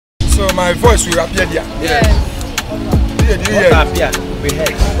So my voice will appear there. Yes.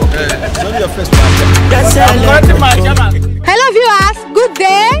 Hello viewers, good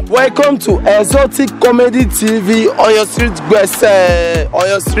day. Welcome to Exotic Comedy TV on your street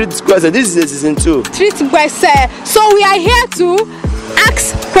Gwese. This is season 2. Street Gwese. So we are here to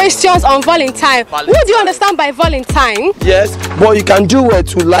ask questions on Valentine. What do you understand by Valentine? Yes, but you can do it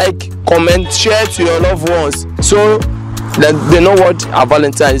to like, comment, share to your loved ones. So then they know what a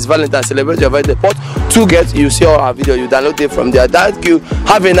Valentine is. Valentine, celebrate your birthday. But to get, you see all our video, you download it from there. Thank you.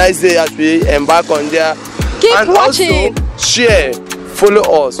 Have a nice day as we embark on there. Keep and watching. Also, share, follow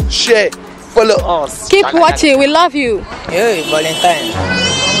us. Share, follow us. Keep watching. We love you. Hey, Valentine.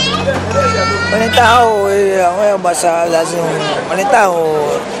 Valentine,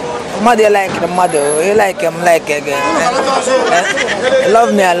 mother like the mother, you like him like again.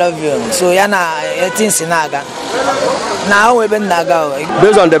 Love me, I love you. So Yana, it's Naga. Now we've been Naga.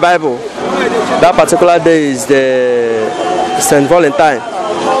 Based on the Bible, that particular day is the Saint Valentine.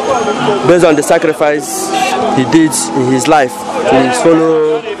 Based on the sacrifice he did in his life to his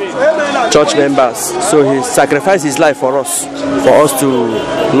fellow church members. So he sacrificed his life for us to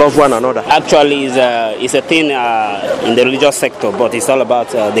love one another. Actually, it's a thing in the religious sector, but it's all about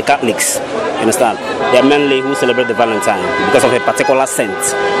the Catholics. You understand? They are mainly who celebrate the Valentine because of a particular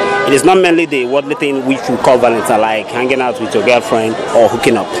saint. It is not mainly the worldly thing which we call Valentine, like hanging out with your girlfriend or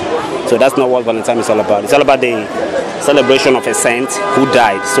hooking up. So that's not what Valentine is all about. It's all about the celebration of a saint who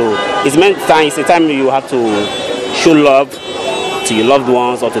died. So it's a time you have to show love to your loved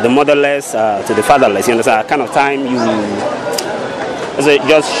ones or to the motherless, to the fatherless. You understand? A kind of time you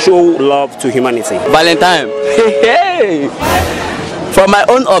just show love to humanity. Valentine. Hey. From my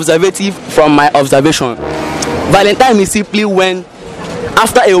observation, Valentine is simply when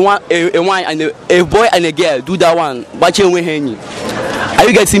after a boy and a girl do that one. Are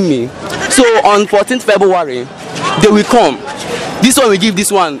you getting me? So on 14th February, they will come. This one will give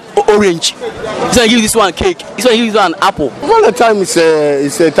this one orange. This one will give this one cake. This one will give this one apple. Valentine is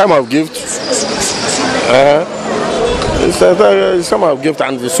a time of gift. It's a time of gift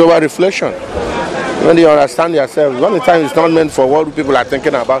and sober reflection. When you understand yourself, Valentine is not meant for what people are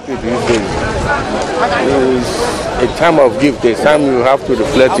thinking about it these days. It's a time of gift. A time you have to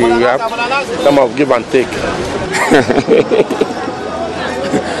reflect. You have a time of give and take.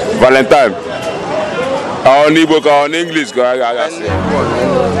 Valentine. On Igbo or on English, go. Valentine,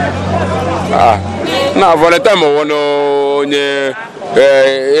 I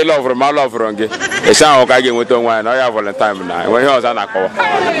love from my love from Valentine.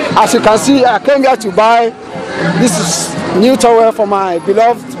 As you can see, I came here to buy this new towel for my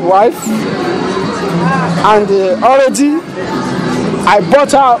beloved wife, and already I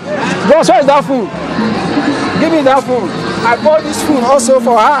bought her. Boss, where is that food? Give me that food. I bought this food also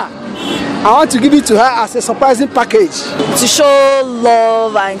for her. I want to give it to her as a surprising package. To show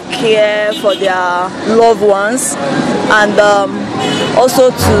love and care for their loved ones, and also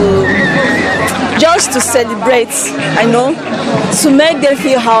just to celebrate, to make them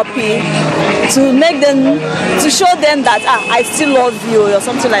feel happy, to show them that I still love you or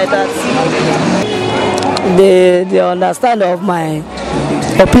something like that. The understanding of my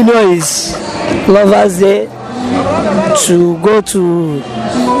opinion is Lovers Day, to go to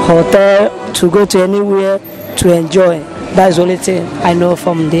hotel, to go to anywhere to enjoy. That's the only thing I know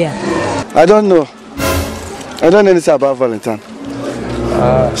from there. I don't know. I don't know anything about Valentine.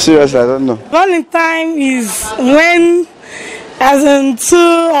 Seriously, I don't know. Valentine is when, as in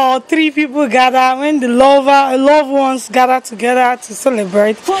 2 or 3 people gather, when the loved ones gather together to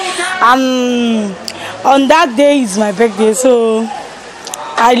celebrate. And on that day is my birthday, so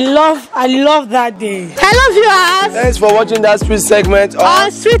I love that day. Hello viewers. Thanks for watching that street segment on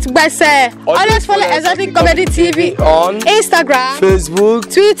Street Gwese. Always follow Exotic Comedy TV on Instagram, Facebook,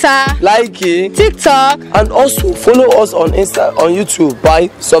 Twitter, liking, TikTok, and also follow us on YouTube by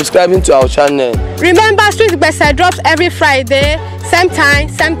subscribing to our channel. Remember, Street Gwese drops every Friday, same time,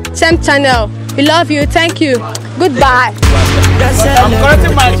 same channel. We love you. Thank you. Goodbye. I'm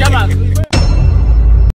correcting my chairman.